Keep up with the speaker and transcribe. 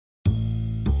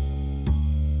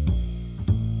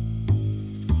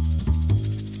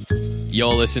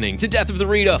You're listening to Death of the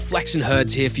Reader. Flex and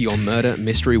Herds here for your Murder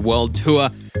Mystery World Tour.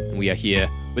 And we are here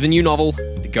with a new novel,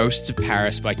 The Ghosts of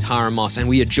Paris by Tara Moss. And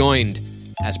we are joined,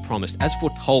 as promised, as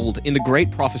foretold in The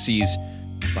Great Prophecies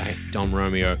by Dom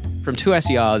Romeo from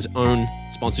 2SER's own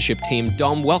sponsorship team.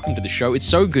 Dom, welcome to the show. It's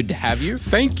so good to have you.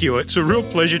 Thank you. It's a real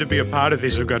pleasure to be a part of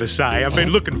this, I've got to say. I've been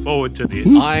looking forward to this.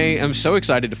 I am so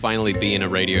excited to finally be in a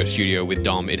radio studio with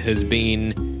Dom. It has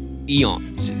been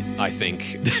eons, I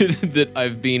think, that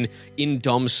I've been in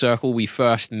Dom's circle. We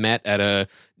first met at a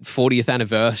 40th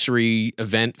anniversary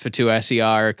event for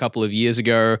 2SER a couple of years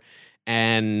ago,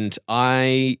 and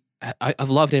I've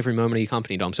loved every moment of your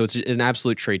company, Dom, so it's an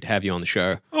absolute treat to have you on the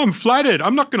show. Oh, I'm flattered.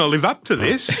 I'm not going to live up to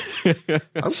this.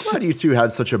 I'm glad you two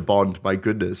have such a bond. My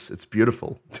goodness, it's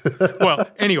beautiful. Well,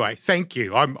 anyway, thank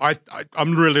you.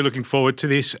 I'm really looking forward to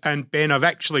this. And Ben, I've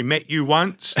actually met you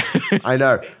once. I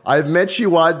know. I've met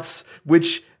you once,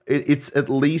 which it's at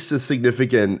least as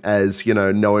significant as,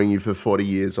 knowing you for 40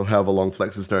 years or however long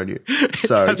Flex has known you.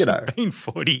 So, It hasn't been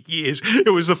 40 years.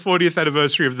 It was the 40th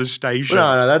anniversary of the station.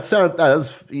 No, that's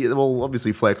well,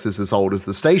 obviously Flex is as old as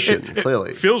the station,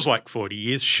 clearly. It feels like 40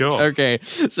 years, sure. Okay,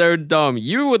 so Dom,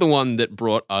 you were the one that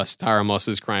brought us Tara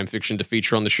Moss's crime fiction to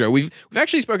feature on the show. We've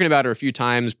actually spoken about her a few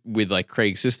times with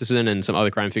Craig Sisterson and some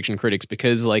other crime fiction critics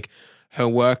because her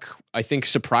work, I think,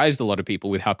 surprised a lot of people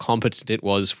with how competent it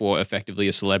was for effectively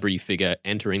a celebrity figure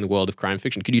entering the world of crime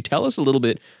fiction. Could you tell us a little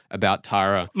bit about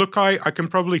Tara? Look, I can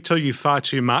probably tell you far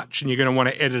too much and you're going to want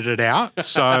to edit it out.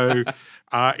 So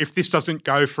if this doesn't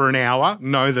go for an hour,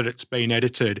 know that it's been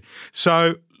edited.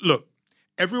 So, look,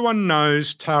 everyone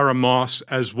knows Tara Moss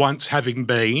as once having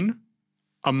been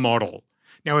a model.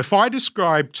 Now, if I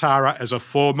describe Tara as a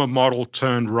former model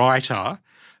turned writer,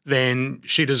 then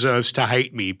she deserves to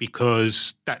hate me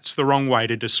because that's the wrong way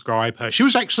to describe her. She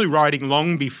was actually writing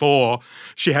long before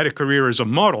she had a career as a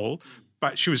model,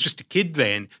 but she was just a kid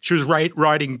then. She was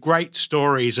writing great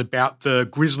stories about the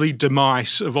grisly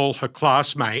demise of all her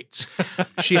classmates.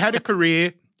 She had a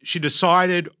career. She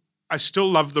decided, I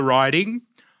still love the writing.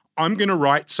 I'm going to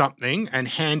write something and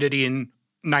hand it in,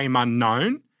 name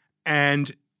unknown,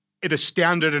 and it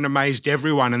astounded and amazed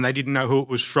everyone, and they didn't know who it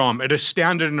was from. It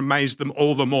astounded and amazed them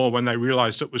all the more when they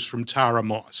realised it was from Tara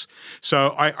Moss.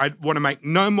 So I want to make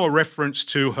no more reference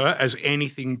to her as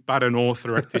anything but an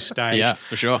author at this stage. Yeah,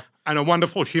 for sure. And a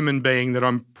wonderful human being that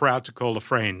I'm proud to call a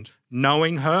friend.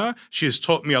 Knowing her, she has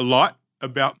taught me a lot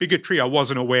about bigotry I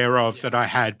wasn't aware of that I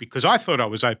had because I thought I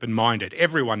was open-minded.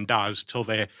 Everyone does till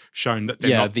they're shown that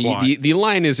they're not quite. The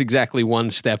line is exactly one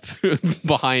step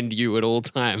behind you at all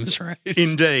times, right?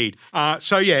 Indeed. Is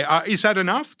that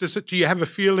enough? Do you have a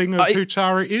feeling of who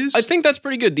Tara is? I think that's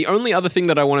pretty good. The only other thing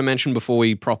that I want to mention before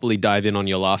we properly dive in on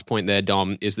your last point there,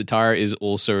 Dom, is that Tara is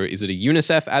also, is it a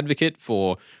UNICEF advocate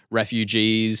for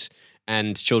refugees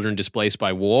and children displaced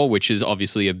by war, which is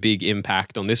obviously a big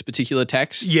impact on this particular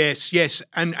text. Yes,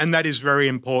 and that is very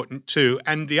important too.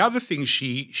 And the other thing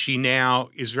she now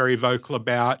is very vocal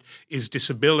about is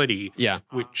disability,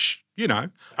 which,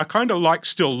 I kind of like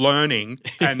still learning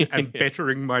and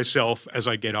bettering myself as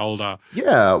I get older.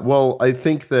 Yeah, well, I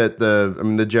think that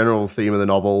the general theme of the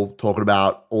novel, talking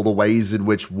about all the ways in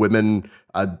which women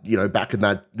back in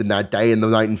that day in the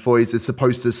 1940s, it's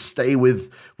supposed to stay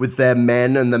with their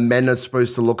men, and the men are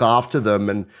supposed to look after them,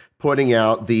 and pointing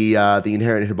out the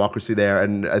inherent hypocrisy there.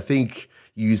 And I think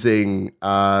using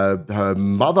her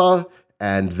mother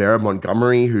and Vera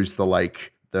Montgomery, who's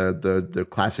the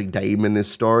classic dame in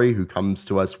this story, who comes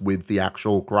to us with the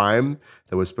actual crime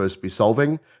that we're supposed to be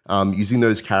solving, using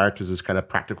those characters as kind of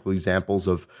practical examples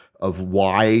of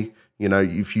why.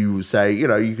 If you say, you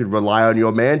could rely on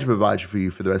your man to provide for you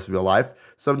for the rest of your life,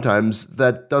 sometimes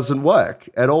that doesn't work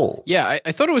at all. Yeah,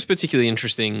 I thought it was particularly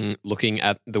interesting looking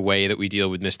at the way that we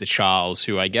deal with Mr. Charles,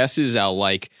 who I guess is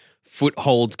our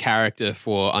foothold character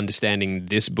for understanding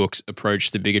this book's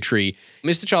approach to bigotry.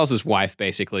 Mr. Charles's wife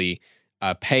basically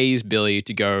pays Billy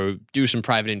to go do some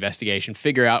private investigation,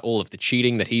 figure out all of the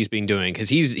cheating that he's been doing, because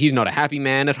he's not a happy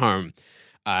man at home.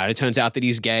 It turns out that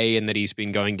he's gay and that he's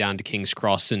been going down to King's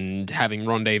Cross and having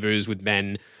rendezvous with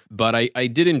men. But I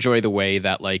did enjoy the way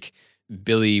that,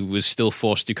 Billy was still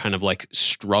forced to kind of,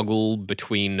 struggle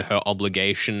between her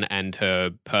obligation and her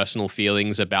personal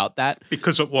feelings about that.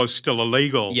 Because it was still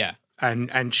illegal. Yeah.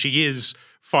 And she is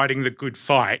fighting the good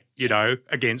fight,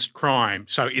 against crime.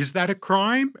 So is that a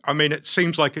crime? I mean, it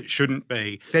seems like it shouldn't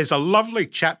be. There's a lovely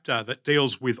chapter that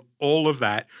deals with all of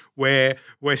that where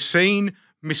we're seeing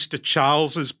Mr.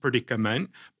 Charles's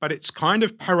predicament, but it's kind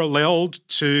of paralleled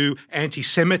to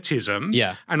anti-Semitism.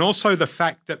 Yeah. And also the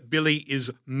fact that Billy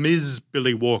is Ms.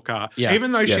 Billy Walker. Yeah.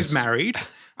 Even though she's married,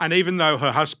 And even though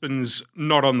her husband's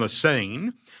not on the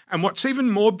scene, and what's even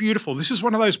more beautiful, this is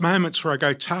one of those moments where I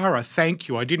go, Tara, thank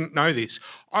you, I didn't know this.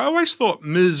 I always thought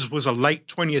Ms. was a late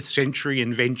 20th century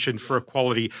invention for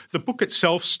equality. The book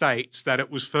itself states that it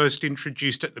was first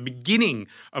introduced at the beginning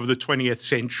of the 20th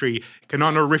century, an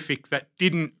honorific that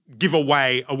didn't give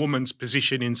away a woman's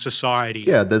position in society.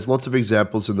 Yeah, there's lots of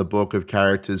examples in the book of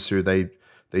characters who they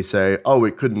say, oh,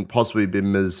 it couldn't possibly be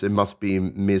Ms., it must be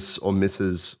Miss or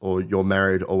Mrs. or you're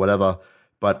married or whatever.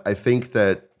 But I think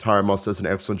that Tara Moss does an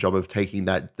excellent job of taking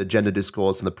that, the gender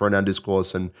discourse and the pronoun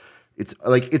discourse, and it's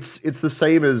like it's the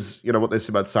same as, you know, what they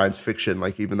say about science fiction.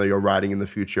 Like, even though you're writing in the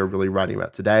future, you're really writing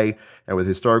about today. And with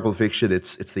historical fiction,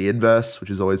 it's the inverse,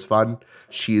 which is always fun.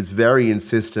 She is very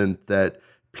insistent that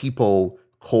people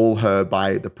call her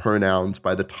by the pronouns,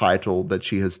 by the title that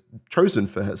she has chosen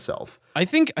for herself. I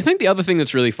think the other thing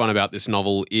that's really fun about this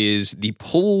novel is the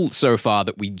pull so far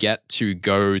that we get to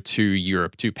go to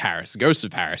Europe, to Paris. Ghosts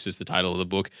of Paris is the title of the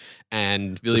book.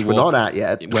 And Billy Walker... We're not at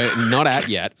yet. We're not at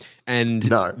yet. And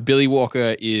No. Billy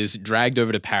Walker is dragged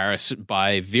over to Paris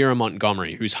by Vera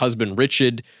Montgomery, whose husband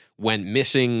Richard went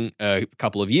missing a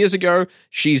couple of years ago.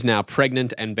 She's now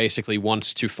pregnant and basically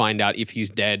wants to find out if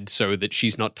he's dead so that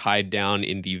she's not tied down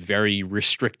in the very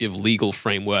restrictive legal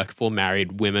framework for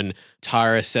married women.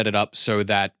 Tara set it up so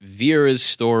that Vera's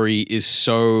story is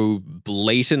so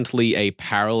blatantly a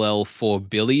parallel for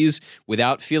Billy's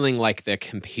without feeling like they're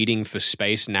competing for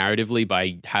space narratively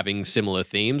by having similar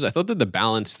themes. I thought that the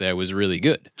balance there was really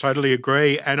good. Totally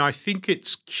agree. And I think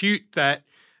it's cute that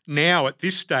now at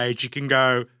this stage you can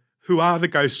go, who are the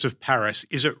ghosts of Paris?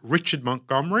 Is it Richard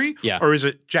Montgomery? Yeah. Or is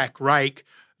it Jack Rake,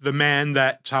 the man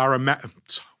that Tara...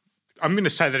 I'm going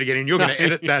to say that again and you're going to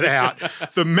edit that out.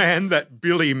 The man that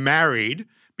Billy married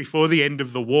before the end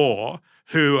of the war,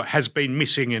 who has been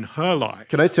missing in her life.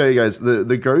 Can I tell you guys,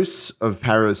 the ghosts of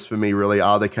Paris for me really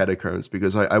are the catacombs,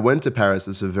 because I went to Paris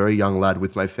as a very young lad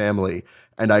with my family,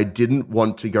 and I didn't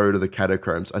want to go to the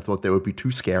catacombs. I thought they would be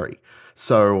too scary.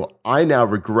 So I now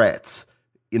regret,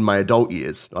 in my adult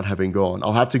years, not having gone.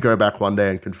 I'll have to go back one day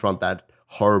and confront that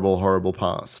horrible, horrible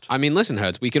past. I mean, listen,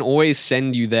 Hertz, we can always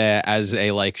send you there as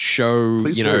a show,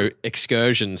 Please do.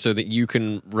 excursion so that you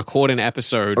can record an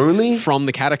episode from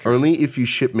the catacombs. Only if you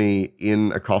ship me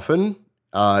in a coffin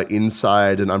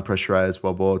inside an unpressurized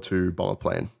World War II bomber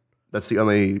plane. That's the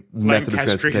only method of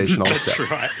transportation I'll accept.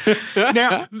 That's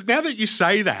right. now that you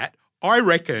say that, I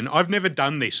reckon, I've never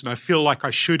done this, and I feel like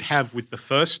I should have with the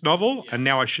first novel, and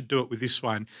now I should do it with this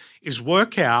one, is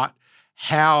work out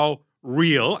how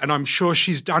real, and I'm sure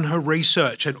she's done her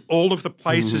research and all of the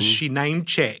places she name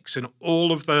checks and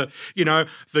all of the,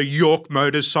 the York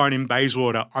Motors sign in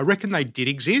Bayswater. I reckon they did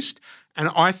exist,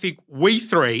 and I think we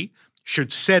three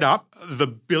should set up the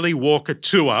Billy Walker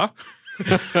tour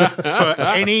for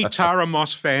any Tara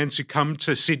Moss fans who come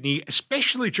to Sydney,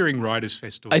 especially during Writers'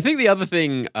 Festival. I think the other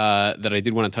thing that I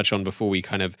did want to touch on before we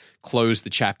kind of close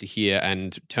the chapter here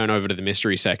and turn over to the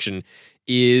mystery section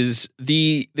is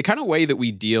the kind of way that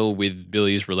we deal with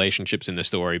Billy's relationships in the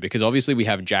story, because obviously we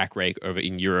have Jack Rake over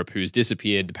in Europe who's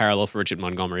disappeared, the parallel for Richard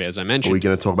Montgomery, as I mentioned. Are we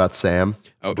going to talk about Sam?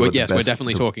 Oh, yes, we're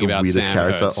definitely talking about weirdest Sam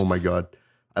character. Hertz. Oh my God.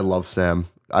 I love Sam.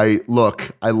 I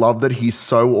love that he's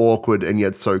so awkward and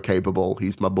yet so capable.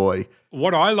 He's my boy.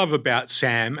 What I love about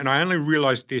Sam, and I only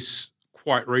realised this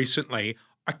quite recently,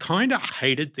 I kind of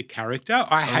hated the character.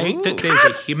 I hate that there's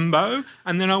a himbo,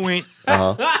 and then I went,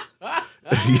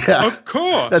 Yeah. Of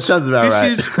course. That sounds about right.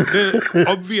 This is the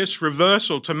obvious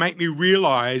reversal to make me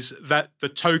realise that the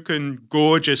token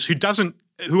gorgeous,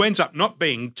 who ends up not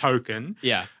being token,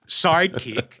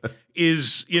 sidekick,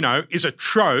 is a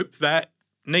trope that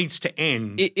needs to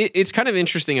end. It's kind of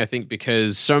interesting, I think,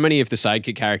 because so many of the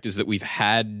sidekick characters that we've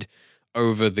had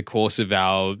over the course of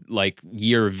our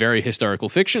year of very historical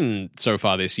fiction so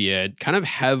far this year kind of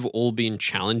have all been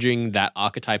challenging that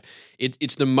archetype.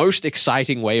 It's the most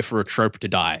exciting way for a trope to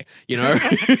die,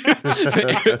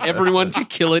 for everyone to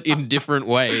kill it in different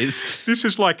ways. This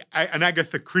is like an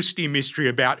Agatha Christie mystery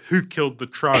about who killed the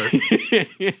trope.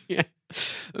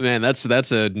 Man, that's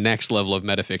a next level of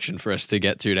metafiction for us to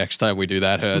get to next time we do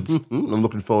that, Herds. I'm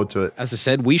looking forward to it. As I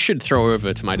said, we should throw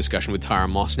over to my discussion with Tara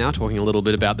Moss now, talking a little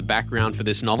bit about the background for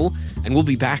this novel, and we'll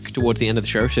be back towards the end of the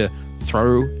show to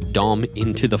throw Dom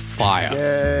into the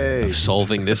fire of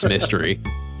solving this mystery.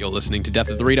 You're listening to Death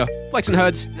of the Reader, Flex and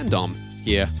Herds, and Dom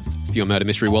here for your Murder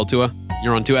Mystery World Tour.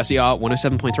 You're on 2SER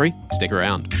 107.3. Stick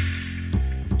around.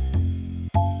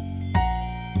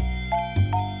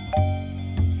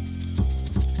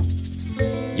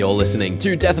 You're listening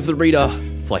to Death of the Reader.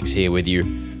 Flex here with you.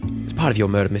 As part of your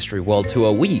Murder Mystery World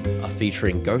Tour, we are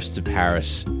featuring Ghosts of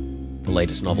Paris, the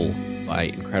latest novel by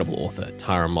incredible author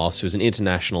Tara Moss, who's an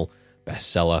international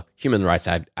bestseller, human rights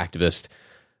activist,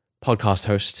 podcast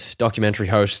host, documentary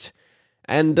host,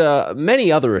 and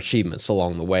many other achievements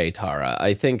along the way, Tara.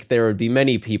 I think there would be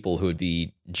many people who would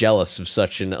be jealous of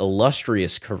such an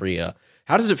illustrious career.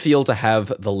 How does it feel to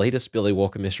have the latest Billy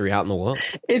Walker mystery out in the world?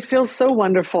 It feels so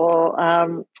wonderful.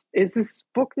 It's this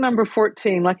book number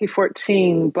 14, Lucky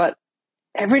 14, but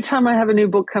every time I have a new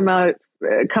book come out,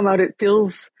 it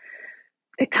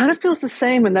kind of feels the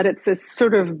same in that it's this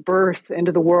sort of birth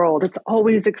into the world. It's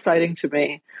always exciting to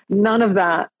me. None of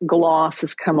that gloss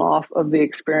has come off of the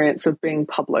experience of being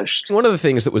published. One of the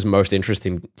things that was most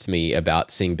interesting to me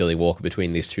about seeing Billy Walker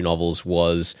between these two novels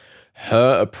was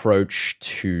her approach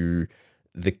to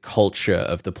the culture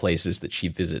of the places that she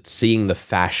visits, seeing the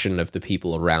fashion of the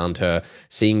people around her,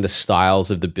 seeing the styles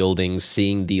of the buildings,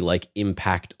 seeing the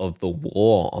impact of the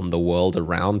war on the world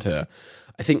around her.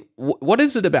 I think, what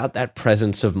is it about that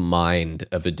presence of mind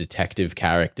of a detective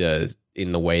character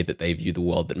in the way that they view the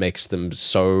world that makes them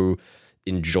so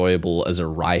enjoyable as a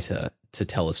writer to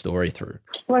tell a story through?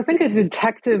 Well, I think a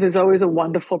detective is always a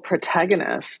wonderful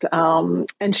protagonist.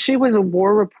 And she was a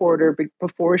war reporter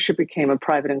before she became a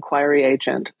private inquiry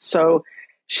agent. So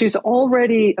she's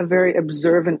already a very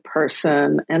observant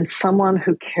person and someone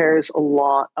who cares a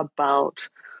lot about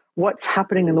what's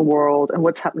happening in the world and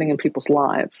what's happening in people's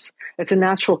lives. It's a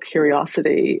natural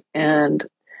curiosity. And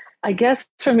I guess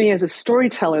for me as a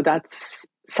storyteller, that's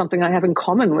something I have in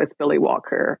common with Billy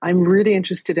Walker. I'm really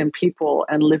interested in people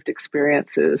and lived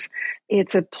experiences.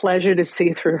 It's a pleasure to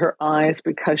see through her eyes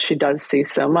because she does see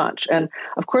so much. And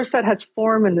of course, that has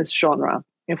form in this genre.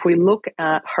 If we look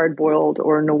at hardboiled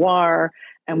or noir,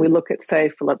 and we look at, say,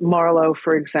 Philip Marlowe,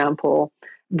 for example,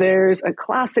 there's a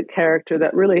classic character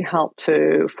that really helped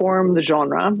to form the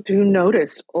genre, who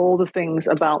noticed all the things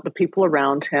about the people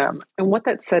around him and what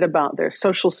that said about their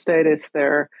social status,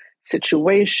 their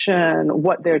situation,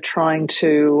 what they're trying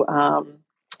to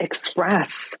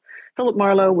express. Philip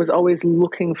Marlowe was always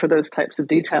looking for those types of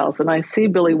details, and I see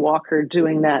Billy Walker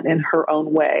doing that in her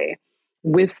own way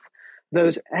with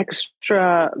those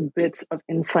extra bits of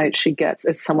insight she gets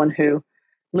as someone who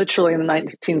literally in the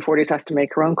 1940s has to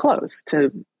make her own clothes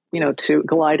to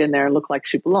glide in there and look like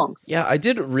she belongs. Yeah, I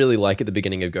did really like at the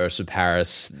beginning of Ghosts of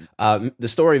Paris, the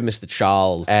story of Mr.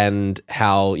 Charles and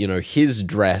how, his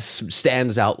dress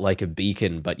stands out like a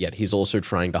beacon, but yet he's also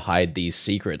trying to hide these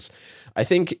secrets. I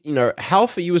think, how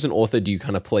for you as an author do you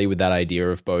kind of play with that idea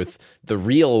of both the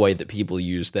real way that people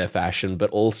use their fashion, but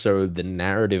also the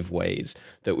narrative ways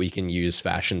that we can use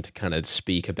fashion to kind of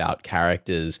speak about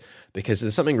characters? Because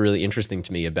there's something really interesting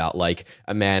to me about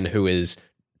a man who is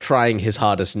trying his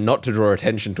hardest not to draw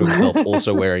attention to himself,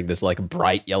 also wearing this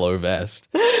bright yellow vest.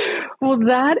 Well,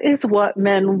 that is what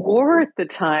men wore at the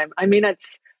time. I mean,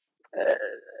 it's...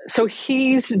 So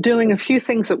he's doing a few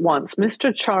things at once.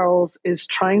 Mr. Charles is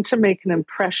trying to make an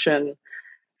impression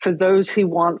for those he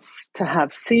wants to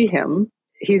have see him.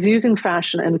 He's using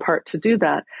fashion in part to do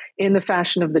that in the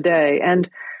fashion of the day. And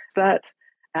that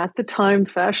at the time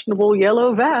fashionable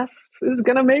yellow vest is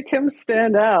going to make him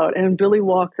stand out. And Billy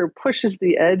Walker pushes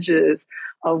the edges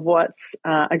of what's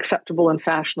acceptable and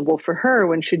fashionable for her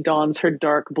when she dons her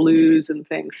dark blues and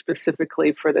things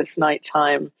specifically for this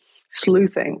nighttime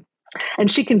sleuthing.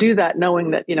 And she can do that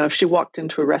knowing that, if she walked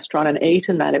into a restaurant and ate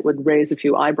in that, it would raise a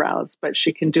few eyebrows, but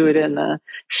she can do it in the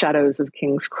shadows of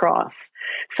King's Cross.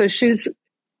 So she's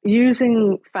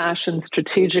using fashion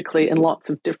strategically in lots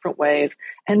of different ways.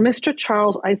 And Mr.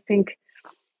 Charles, I think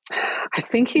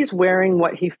he's wearing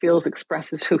what he feels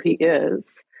expresses who he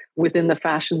is within the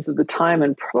fashions of the time,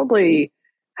 and probably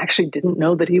actually didn't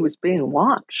know that he was being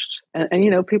watched.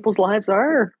 And people's lives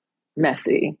are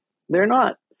messy. They're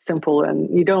not simple,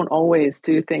 and you don't always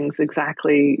do things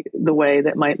exactly the way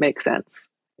that might make sense.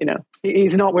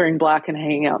 He's not wearing black and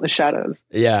hanging out in the shadows.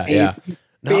 He's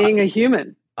being a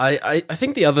human. I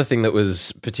think the other thing that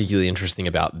was particularly interesting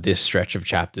about this stretch of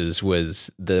chapters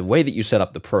was the way that you set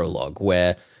up the prologue,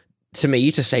 where, to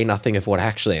me, to say nothing of what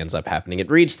actually ends up happening, it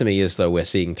reads to me as though we're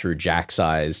seeing through Jack's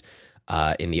eyes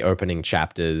in the opening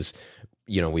chapters.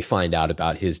 We find out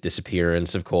about his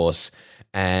disappearance, of course,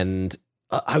 and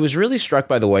I was really struck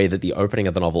by the way that the opening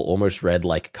of the novel almost read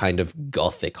like kind of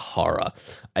gothic horror.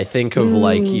 I think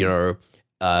of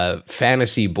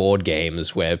fantasy board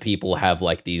games where people have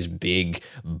these big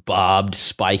barbed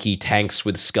spiky tanks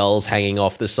with skulls hanging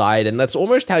off the side, and that's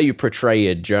almost how you portray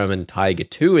a German Tiger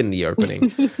 2 in the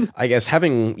opening. I guess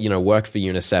having worked for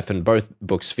UNICEF, and both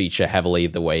books feature heavily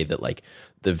the way that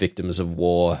the victims of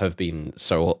war have been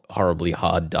so horribly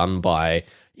hard done by.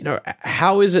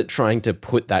 How is it trying to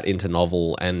put that into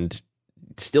novel and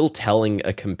still telling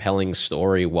a compelling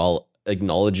story while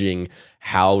acknowledging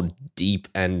how deep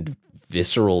and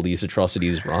visceral these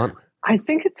atrocities run? I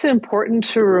think it's important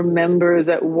to remember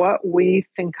that what we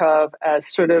think of as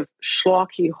sort of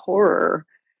schlocky horror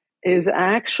is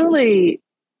actually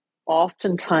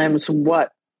oftentimes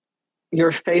what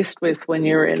you're faced with when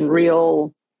you're in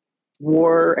real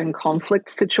war and conflict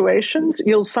situations.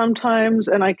 You'll sometimes,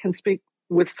 and I can speak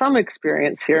with some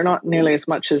experience here, not nearly as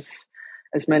much as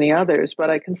many others,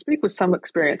 but I can speak with some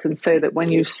experience and say that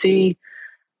when you see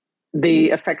the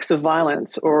effects of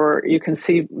violence, or you can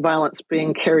see violence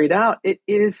being carried out,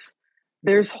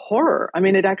 there's horror. I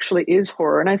mean, it actually is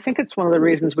horror. And I think it's one of the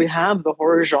reasons we have the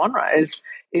horror genre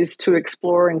is to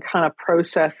explore and kind of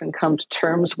process and come to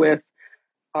terms with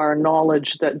our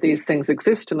knowledge that these things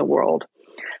exist in the world.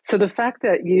 So the fact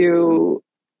that you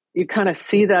kind of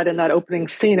see that in that opening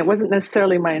scene, it wasn't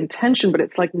necessarily my intention, but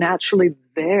it's like naturally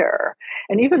there.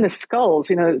 And even the skulls,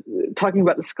 talking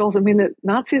about the skulls, I mean, the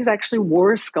Nazis actually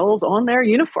wore skulls on their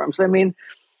uniforms. I mean,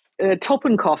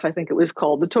 Totenkopf, I think it was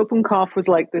called. The Totenkopf was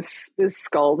like this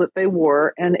skull that they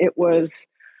wore, and it was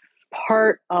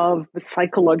part of the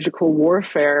psychological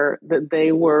warfare that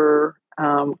they were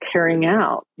carrying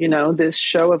out. This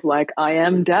show of like, I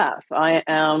am death.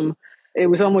 It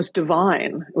was almost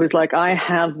divine. It was like, I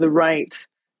have the right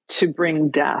to bring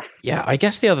death. Yeah, I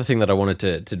guess the other thing that I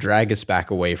wanted to drag us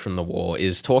back away from the war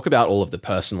is talk about all of the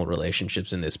personal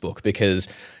relationships in this book, because,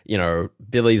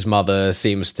 Billy's mother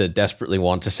seems to desperately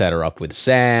want to set her up with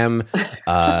Sam.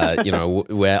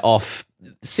 We're off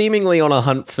seemingly on a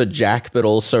hunt for Jack, but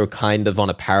also kind of on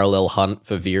a parallel hunt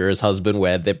for Vera's husband,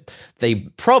 where they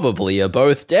probably are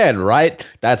both dead, right?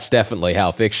 That's definitely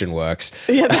how fiction works.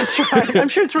 Yeah, that's right. I'm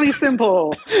sure it's really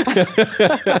simple.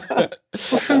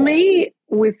 For me,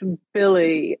 with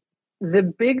Billy, the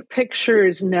big picture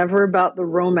is never about the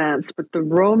romance, but the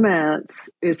romance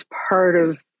is part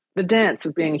of the dance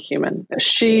of being human.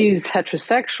 She's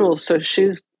heterosexual, so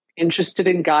she's interested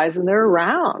in guys and they're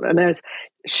around, and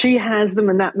she has them,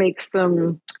 and that makes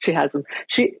them, she has them.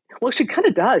 She kind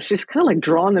of does. She's kind of like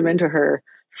drawn them into her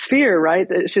sphere, right?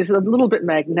 She's a little bit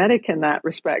magnetic in that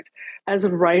respect. As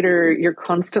a writer, you're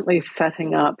constantly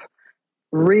setting up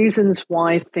reasons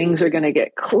why things are going to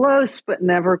get close, but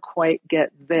never quite get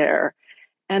there.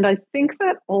 And I think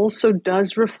that also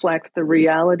does reflect the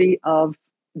reality of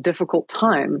difficult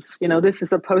times. This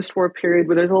is a post-war period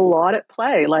where there's a lot at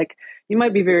play. Like, you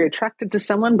might be very attracted to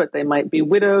someone, but they might be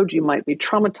widowed. You might be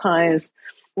traumatized.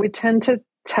 We tend to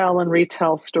tell and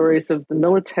retell stories of the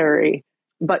military.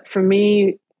 But for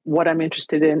me, what I'm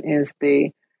interested in is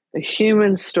the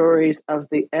human stories of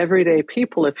the everyday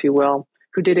people, if you will,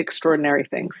 who did extraordinary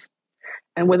things.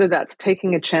 And whether that's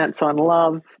taking a chance on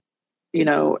love,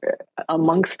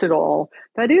 amongst it all,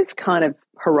 that is kind of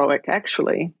heroic,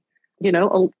 actually.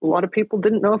 A lot of people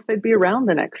didn't know if they'd be around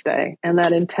the next day. And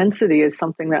that intensity is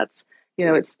something that's,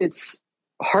 it's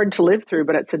hard to live through,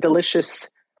 but it's a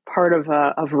delicious part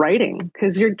of writing,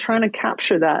 because you're trying to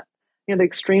capture that, the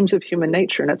extremes of human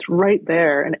nature, and it's right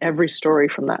there in every story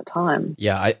from that time.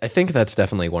 Yeah, I think that's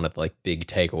definitely one of the big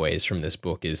takeaways from this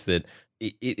book, is that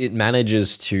it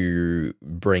manages to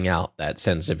bring out that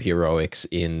sense of heroics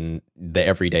in the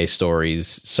everyday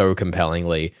stories so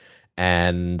compellingly.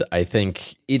 And I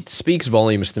think it speaks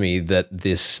volumes to me that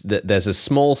there's a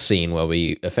small scene where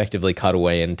we effectively cut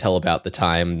away and tell about the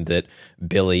time that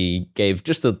Billy gave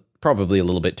just probably a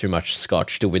little bit too much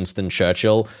scotch to Winston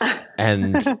Churchill.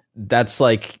 And that's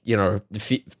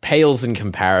pales in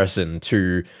comparison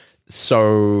to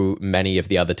so many of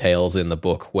the other tales in the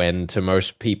book, when to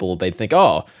most people they'd think,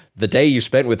 oh, the day you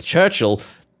spent with Churchill,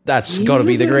 that's got to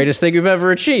be the greatest thing you've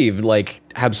ever achieved. Like,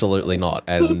 absolutely not.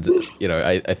 And,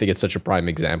 I think it's such a prime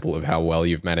example of how well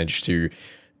you've managed to,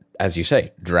 as you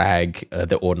say, drag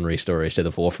the ordinary stories to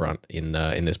the forefront in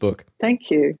this book.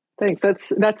 Thank you. Thanks.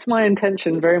 That's my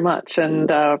intention very much. And,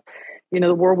 The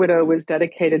War Widow was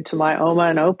dedicated to my Oma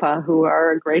and Opa, who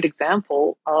are a great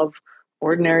example of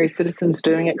ordinary citizens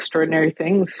doing extraordinary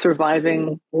things,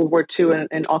 surviving World War II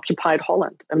in occupied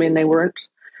Holland. I mean, they weren't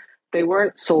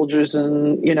soldiers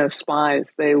and,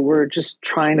 spies. They were just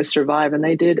trying to survive. And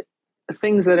they did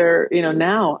things that are,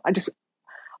 now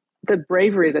the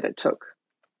bravery that it took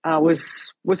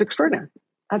was extraordinary.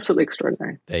 Absolutely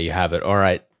extraordinary. There you have it. All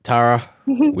right, Tara,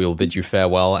 we will bid you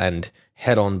farewell and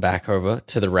head on back over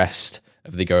to the rest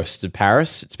of the Ghosts of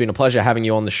Paris. It's been a pleasure having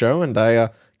you on the show, and I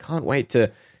can't wait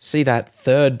to see that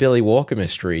third Billy Walker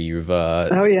mystery you've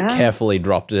carefully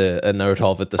dropped a note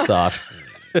of at the start.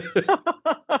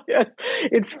 Yes,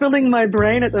 it's filling my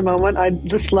brain at the moment. I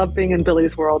just love being in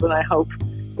Billy's world, and I hope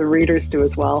the readers do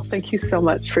as well. Thank you so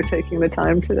much for taking the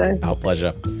time today. Our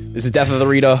pleasure. This is Death of the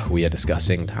Reader. We are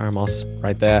discussing Tara Moss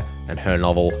right there and her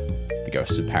novel, The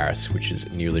Ghosts of Paris, which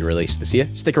is newly released this year.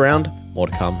 Stick around. More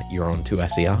to come. You're on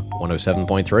 2SER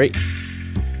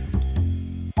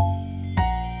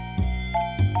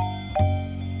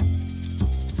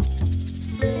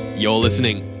 107.3. You're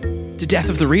listening to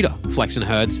Death of the Reader, Flex and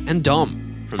Herds, and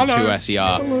Dom from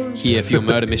 2SER here for your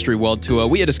Murder Mystery World Tour.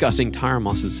 We are discussing Tara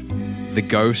Moss's The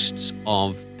Ghosts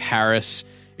of Paris.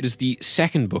 It is the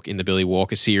second book in the Billy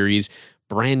Walker series.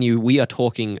 Brand new. We are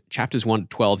talking chapters 1 to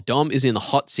 12. Dom is in the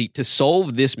hot seat to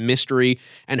solve this mystery.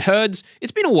 And Herds,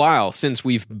 it's been a while since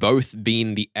we've both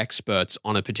been the experts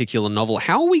on a particular novel.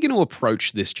 How are we going to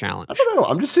approach this challenge? I don't know.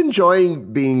 I'm just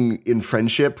enjoying being in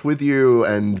friendship with you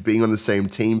and being on the same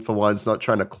team for once, not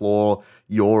trying to claw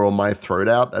your or my throat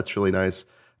out. That's really nice.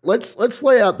 Let's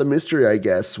lay out the mystery, I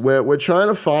guess. We're trying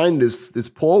to find this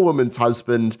poor woman's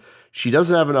husband. She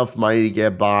doesn't have enough money to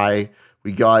get by.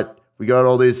 We got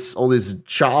all this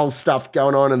Charles stuff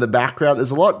going on in the background. There's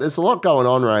a lot going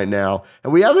on right now.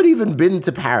 And we haven't even been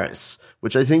to Paris,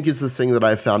 which I think is the thing that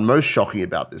I found most shocking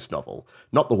about this novel.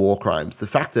 Not the war crimes, the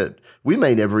fact that we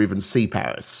may never even see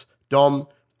Paris. Dom,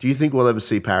 do you think we'll ever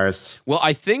see Paris? Well,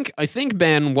 I think,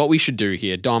 Ben, what we should do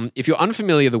here, Dom, if you're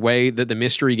unfamiliar the way that the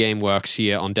mystery game works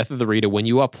here on Death of the Reader, when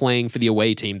you are playing for the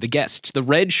away team, the guests, the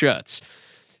red shirts,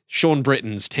 Sean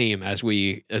Britton's team, as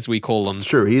we call them. It's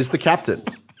true. He is the captain.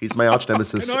 He's my arch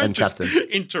nemesis and captain.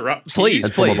 Interrupt.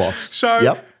 Please. So,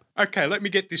 yep. Okay, let me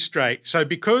get this straight. So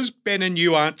because Ben and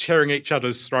you aren't tearing each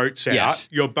other's throats out, Yes.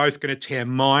 you're both going to tear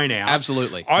mine out.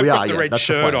 Absolutely. I've We got are, the yeah, red that's the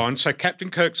shirt plan. on, so Captain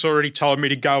Kirk's already told me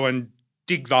to go and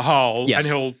dig the hole, Yes.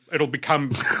 and it'll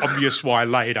become obvious why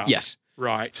later. Yes.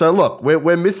 Right. So look,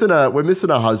 we're missing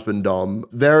a husband, Dom.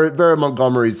 Vera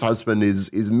Montgomery's husband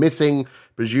is missing,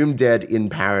 presumed dead in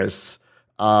Paris.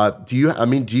 Do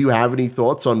you have any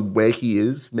thoughts on where he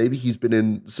is? Maybe he's been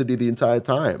in Sydney the entire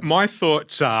time. My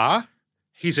thoughts are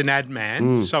he's an ad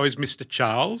man, so is Mr.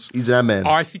 Charles. He's an ad man.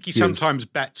 I think he He is. sometimes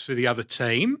bats for the other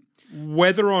team.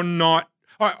 Whether or not,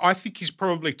 I think he's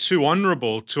probably too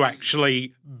honourable to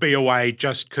actually be away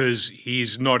just because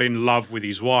he's not in love with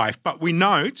his wife. But we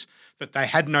note that they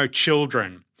had no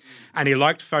children and he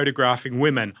liked photographing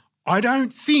women. I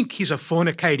don't think he's a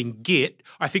fornicating git.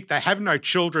 I think they have no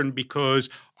children because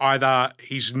either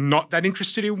he's not that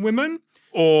interested in women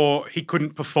or he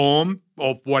couldn't perform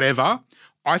or whatever.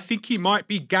 I think he might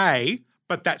be gay,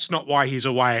 but that's not why he's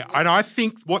away. And I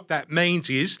think what that means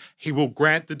is he will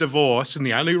grant the divorce, and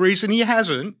the only reason he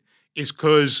hasn't is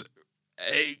because,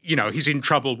 he's in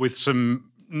trouble with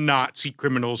some Nazi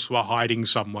criminals who are hiding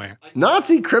somewhere.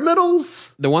 Nazi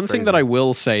criminals? The one thing that I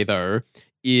will say, though,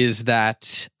 is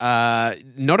that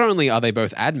not only are they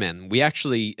both ad men, we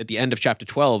actually, at the end of chapter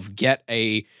 12, get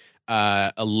a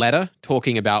letter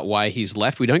talking about why he's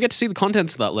left. We don't get to see the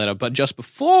contents of that letter, but just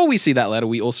before we see that letter,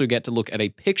 we also get to look at a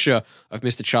picture of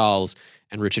Mr. Charles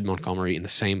and Richard Montgomery in the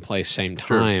same place, same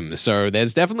time. Sure. So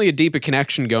there's definitely a deeper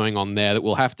connection going on there that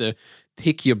we'll have to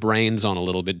pick your brains on a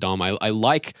little bit, Dom. I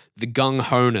like the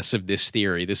gung-ho-ness of this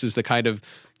theory. This is the kind of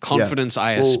confidence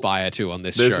I aspire to on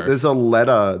this show. There's a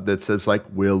letter that says,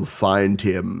 we'll find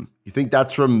him. You think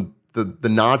that's from the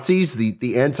Nazis,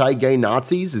 the anti-gay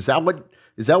Nazis? Is that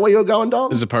where you're going,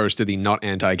 Dom? As opposed to the not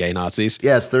anti-gay Nazis.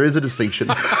 Yes, there is a distinction.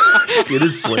 It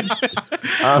is slim.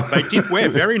 They did wear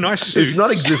very nice suits. It's not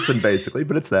existent, basically,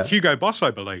 but it's there. Hugo Boss, I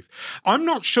believe. I'm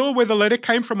not sure where the letter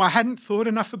came from. I hadn't thought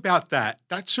enough about that.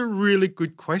 That's a really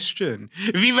good question.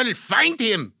 We will find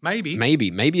him, maybe.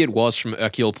 Maybe it was from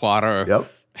Hercule Poirot.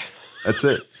 Yep, that's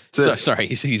it. Sorry,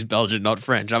 he's Belgian, not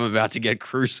French. I'm about to get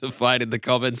crucified in the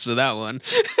comments for that one.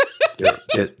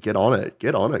 Get on it.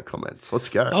 Get on it, comments. Let's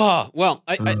go. Oh, well,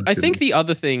 I think the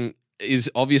other thing is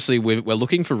obviously we're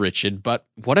looking for Richard, but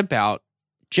what about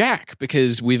Jack?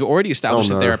 Because we've already established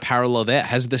that there are parallel there.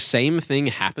 Has the same thing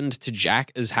happened to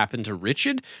Jack as happened to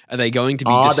Richard? Are they going to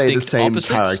be distinct they the same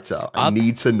opposites? character? I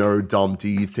need to know, Dom, do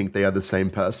you think they are the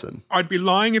same person? I'd be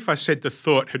lying if I said the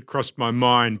thought had crossed my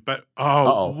mind, but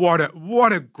what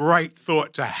a great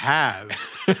thought to have.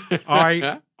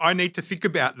 I need to think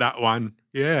about that one.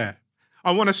 Yeah.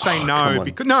 I want to say no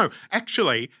because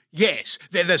actually, yes,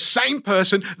 they're the same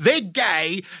person. They're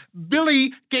gay.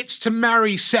 Billy gets to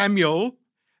marry Samuel,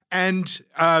 and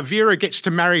Vera gets to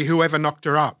marry whoever knocked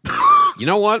her up. You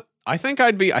know what? I think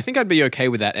I'd be okay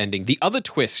with that ending. The other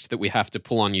twist that we have to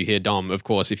pull on you here, Dom, of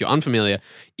course, if you're unfamiliar,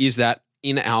 is that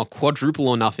in our quadruple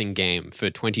or nothing game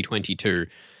for 2022,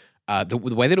 the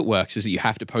way that it works is that you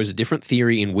have to pose a different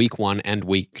theory in week 1 and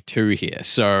week 2 here.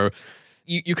 So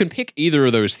you can pick either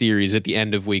of those theories at the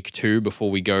end of week 2 before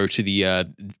we go to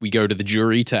the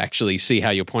jury to actually see how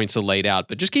your points are laid out.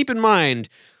 But just keep in mind,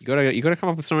 you gotta come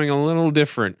up with something a little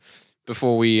different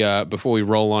before we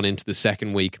roll on into the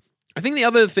second week. I think the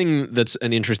other thing that's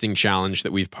an interesting challenge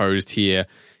that we've posed here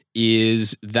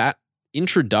is that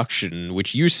introduction,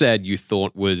 which you said you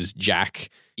thought was Jack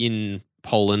in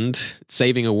Poland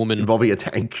saving a woman involving a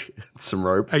tank and some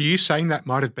rope. Are you saying that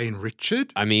might have been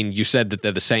Richard? I mean, you said that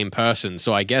they're the same person,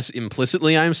 so I guess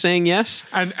implicitly I'm saying yes.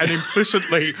 And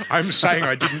implicitly, I'm saying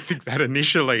I didn't think that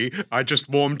initially. I just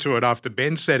warmed to it after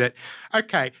Ben said it.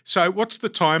 Okay, so what's the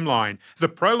timeline? The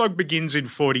prologue begins in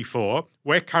 44.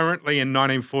 We're currently in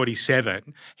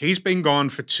 1947. He's been gone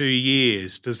for 2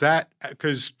 years. Does that,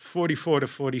 because 44 to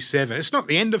 47, it's not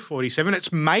the end of 47,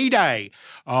 it's May Day.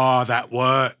 Oh, that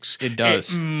works. It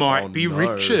does. It might be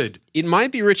Richard. It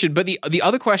might be Richard, but the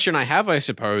other question I have, I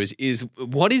suppose, is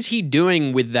what is he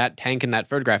doing with that tank in that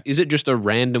photograph? Is it just a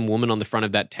random woman on the front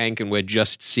of that tank and we're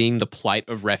just seeing the plight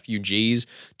of refugees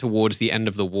towards the end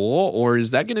of the war? Or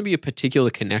is that going to be a particular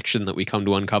connection that we come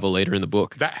to uncover later in the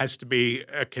book? That has to be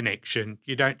a connection.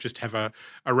 You don't just have a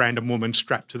random woman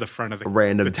strapped to the front of the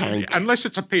random tank. Unless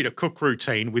it's a Peter Cook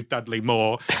routine with Dudley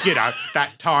Moore. You know,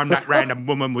 that time that random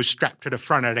woman was strapped to the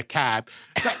front of the cab.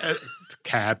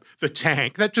 The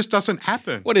tank. That just doesn't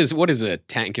happen. What is a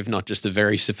tank if not just a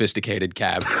very sophisticated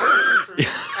cab?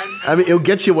 I mean, it'll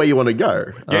get you where you want to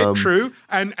go. Yeah, true.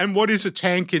 And what is a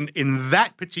tank in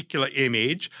that particular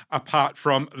image apart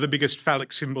from the biggest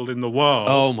phallic symbol in the world?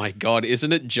 Oh my God,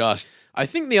 isn't it just? I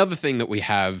think the other thing that we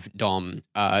have, Dom,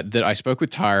 that I spoke with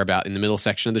Tara about in the middle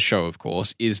section of the show, of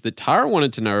course, is that Tara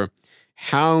wanted to know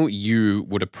how you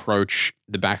would approach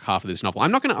the back half of this novel.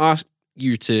 I'm not going to ask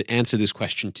you to answer this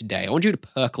question today. I want you to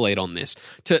percolate on this,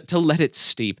 to let it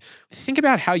steep. Think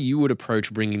about how you would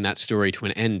approach bringing that story to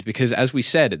an end, because as we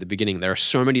said at the beginning, there are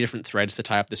so many different threads to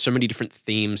tie up. There's so many different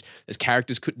themes. There's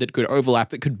characters that could overlap,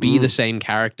 that could be the same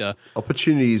character.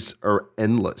 Opportunities are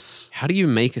endless. How do you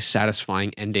make a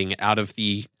satisfying ending out of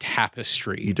the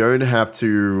tapestry? You don't have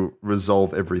to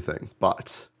resolve everything,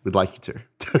 but we'd like you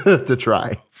to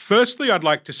try. Firstly, I'd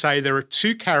like to say there are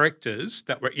 2 characters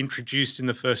that were introduced in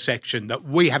the first section that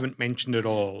we haven't mentioned at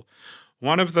all.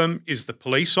 One of them is the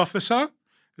police officer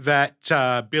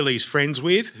that Billy's friends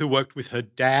with, who worked with her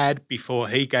dad before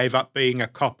he gave up being a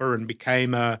copper and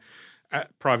became a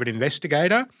private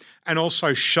investigator. And also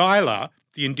Shyla,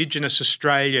 the Indigenous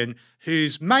Australian,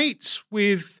 who's mates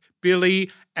with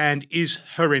Billy and is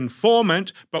her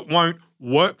informant, but won't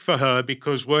work for her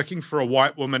because working for a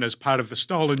white woman as part of the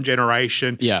stolen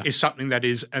generation is something that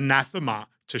is anathema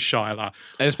to Shyla.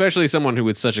 Especially someone who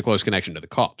with such a close connection to the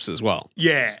cops as well.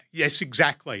 Yeah, yes,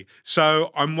 exactly.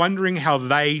 So I'm wondering how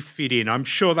they fit in. I'm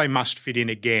sure they must fit in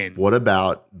again. What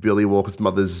about Billy Walker's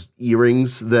mother's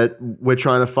earrings that we're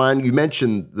trying to find? You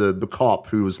mentioned the cop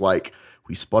who was like,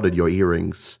 we spotted your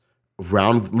earrings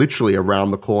literally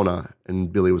around the corner.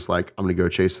 And Billy was like, I'm going to go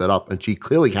chase that up. And she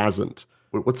clearly hasn't.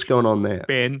 What's going on there?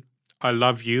 Ben, I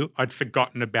love you. I'd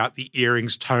forgotten about the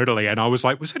earrings totally. And I was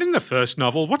like, was that in the first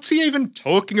novel? What's he even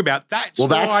talking about? That's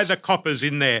why the copper's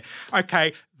in there.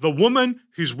 Okay, the woman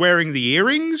who's wearing the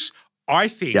earrings, I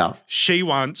think she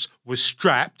once was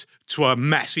strapped to a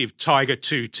massive Tiger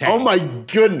II tank. Oh my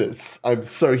goodness. I'm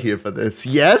so here for this.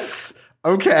 Yes.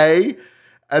 Okay.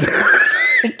 And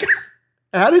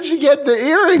how did she get the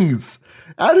earrings?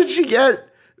 How did she get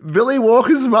Billy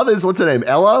Walker's mother's, what's her name?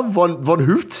 Ella von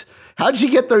Hooft? How'd she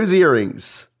get those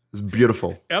earrings? It's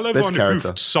beautiful. Ella von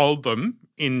Hooft sold them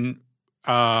in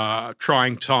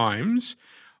trying times.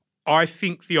 I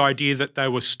think the idea that they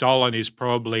were stolen is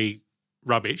probably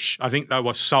rubbish. I think they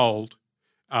were sold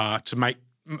to make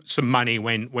some money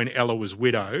when Ella was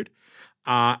widowed.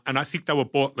 And I think they were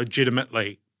bought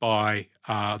legitimately by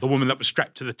the woman that was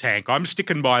strapped to the tank. I'm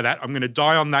sticking by that. I'm going to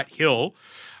die on that hill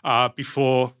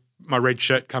before my red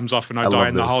shirt comes off and I die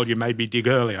in the hole you made me dig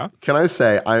earlier. Can I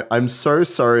say, I'm so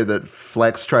sorry that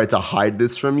Flex tried to hide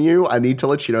this from you. I need to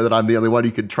let you know that I'm the only one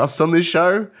you can trust on this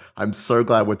show. I'm so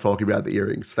glad we're talking about the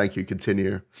earrings. Thank you.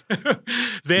 Continue.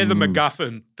 They're the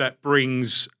MacGuffin that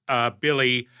brings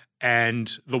Billy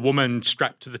and the woman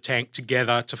strapped to the tank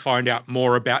together to find out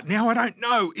more about. Now, I don't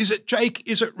know. Is it Jake?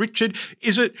 Is it Richard?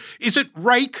 Is it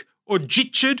Rake or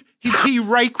Jitchard? Is he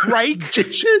Rake?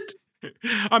 Jitchard?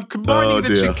 I'm combining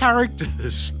the 2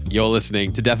 characters. You're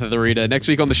listening to Death of the Reader. Next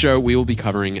week on the show, we will be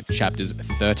covering chapters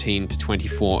 13 to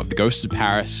 24 of The Ghosts of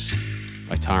Paris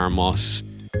by Tara Moss.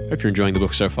 Hope you're enjoying the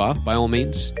book so far. By all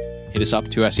means, hit us up,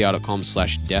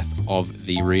 2ser.com/death of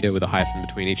the reader with a hyphen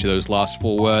between each of those last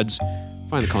 4 words.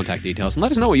 find the contact details, and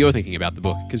let us know what you're thinking about the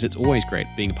book, because it's always great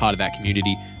being a part of that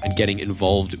community and getting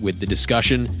involved with the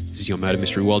discussion. This is your Murder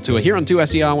Mystery World Tour here on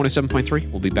 2SER 107.3.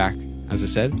 We'll be back, as I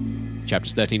said,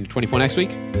 chapters 13 to 24 next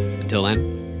week. Until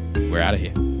then, we're out of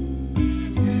here.